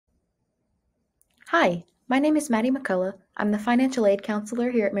Hi, my name is Maddie McCullough. I'm the Financial Aid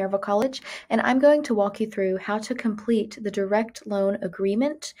Counselor here at Maryville College, and I'm going to walk you through how to complete the Direct Loan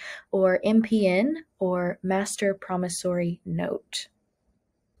Agreement, or MPN, or Master Promissory Note.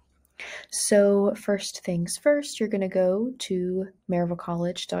 So first things first, you're going to go to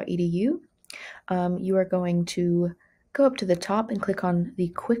maryvillecollege.edu. You are going to go up to the top and click on the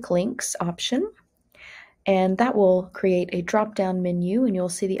Quick Links option. And that will create a drop-down menu, and you'll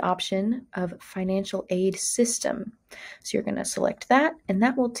see the option of Financial Aid System. So you're going to select that, and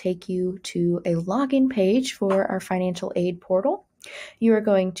that will take you to a login page for our financial aid portal. You are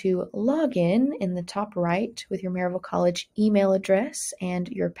going to log in the top right with your Maryville College email address and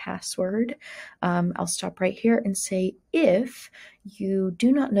your password. I'll stop right here and say, if you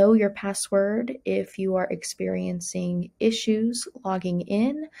do not know your password, if you are experiencing issues logging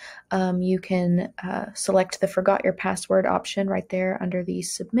in, you can select the Forgot Your Password option right there under the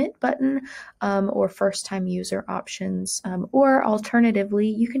Submit button, or First Time User options, or alternatively,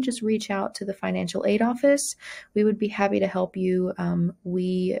 you can just reach out to the Financial Aid Office. We would be happy to help you.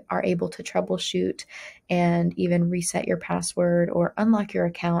 We are able to troubleshoot and even reset your password or unlock your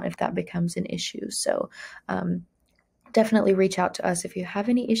account if that becomes an issue. So definitely reach out to us if you have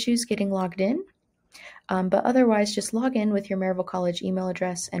any issues getting logged in. But otherwise, just log in with your Maryville College email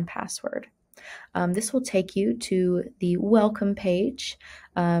address and password. This will take you to the welcome page.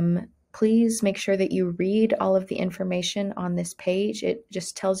 Please make sure that you read all of the information on this page. It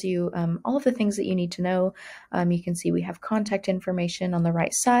just tells you all of the things that you need to know. You can see we have contact information on the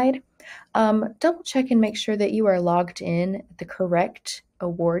right side. Double check and make sure that you are logged in at the correct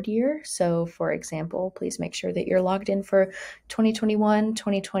award year. So for example, please make sure that you're logged in for 2021,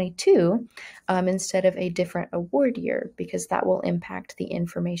 2022 instead of a different award year, because that will impact the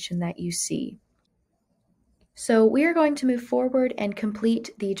information that you see. So we are going to move forward and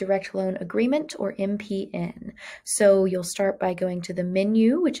complete the Direct Loan Agreement, or MPN. So you'll start by going to the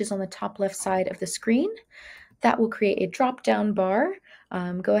menu, which is on the top left side of the screen. That will create a drop-down bar.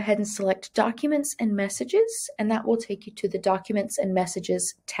 Go ahead and select Documents and Messages, and that will take you to the Documents and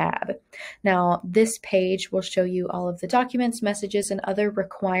Messages tab. Now, this page will show you all of the documents, messages, and other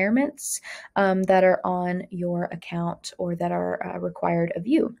requirements that are on your account or that are required of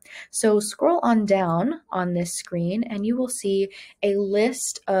you. So scroll on down on this screen, and you will see a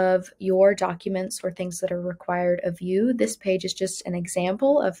list of your documents or things that are required of you. This page is just an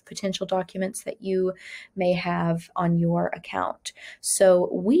example of potential documents that you may have on your account. So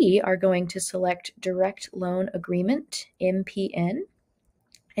we are going to select Direct Loan Agreement, MPN,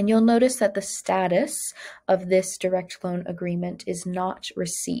 and you'll notice that the status of this direct loan agreement is not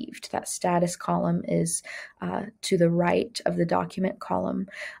received. That status column is to the right of the document column.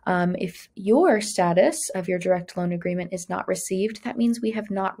 If your status of your direct loan agreement is not received, that means we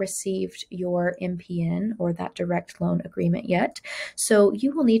have not received your MPN or that direct loan agreement yet. So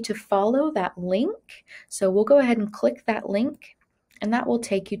you will need to follow that link. So we'll go ahead and click that link, and that will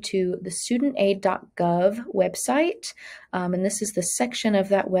take you to the studentaid.gov website. And this is the section of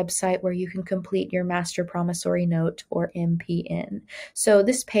that website where you can complete your Master Promissory Note, or MPN. So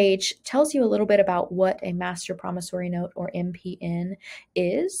this page tells you a little bit about what a Master Promissory Note, or MPN,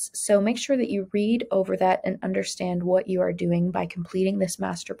 is. So make sure that you read over that and understand what you are doing by completing this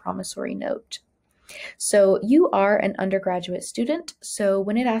Master Promissory Note. So you are an undergraduate student, so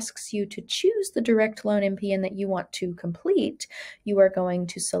when it asks you to choose the direct loan MPN that you want to complete, you are going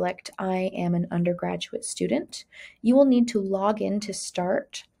to select I am an undergraduate student. You will need to log in to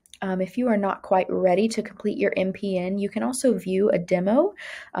start. If you are not quite ready to complete your MPN, you can also view a demo.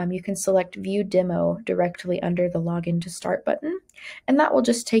 You can select View Demo directly under the Login to Start button, and that will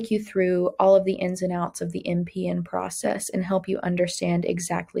just take you through all of the ins and outs of the MPN process and help you understand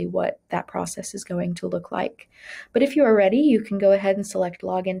exactly what that process is going to look like. But if you are ready, you can go ahead and select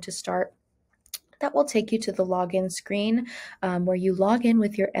Login to Start. That will take you to the login screen where you log in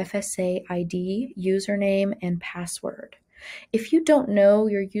with your FSA ID, username, and password. If you don't know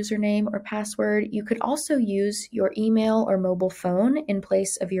your username or password, you could also use your email or mobile phone in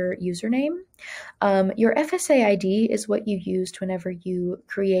place of your username. Your FSA ID is what you used whenever you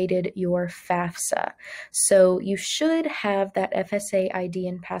created your FAFSA. So you should have that FSA ID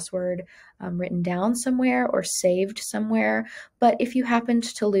and password written down somewhere or saved somewhere. But if you happened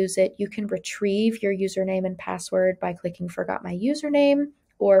to lose it, you can retrieve your username and password by clicking Forgot My Username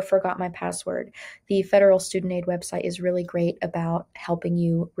or Forgot My Password. The Federal Student Aid website is really great about helping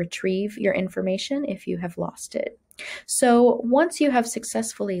you retrieve your information if you have lost it. So once you have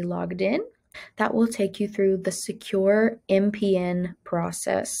successfully logged in, that will take you through the secure MPN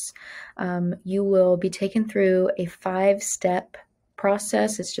process. You will be taken through a 5-step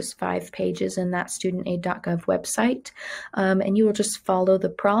process. It's just 5 pages in that studentaid.gov website. And you will just follow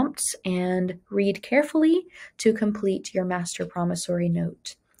the prompts and read carefully to complete your master promissory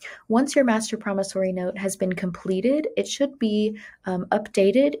note. Once your master promissory note has been completed, it should be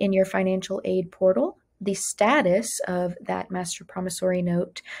updated in your financial aid portal. The status of that master promissory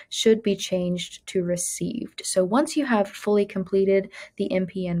note should be changed to received. So once you have fully completed the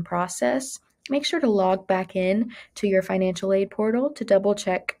MPN process, make sure to log back in to your financial aid portal to double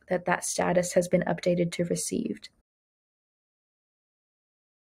check that that status has been updated to received.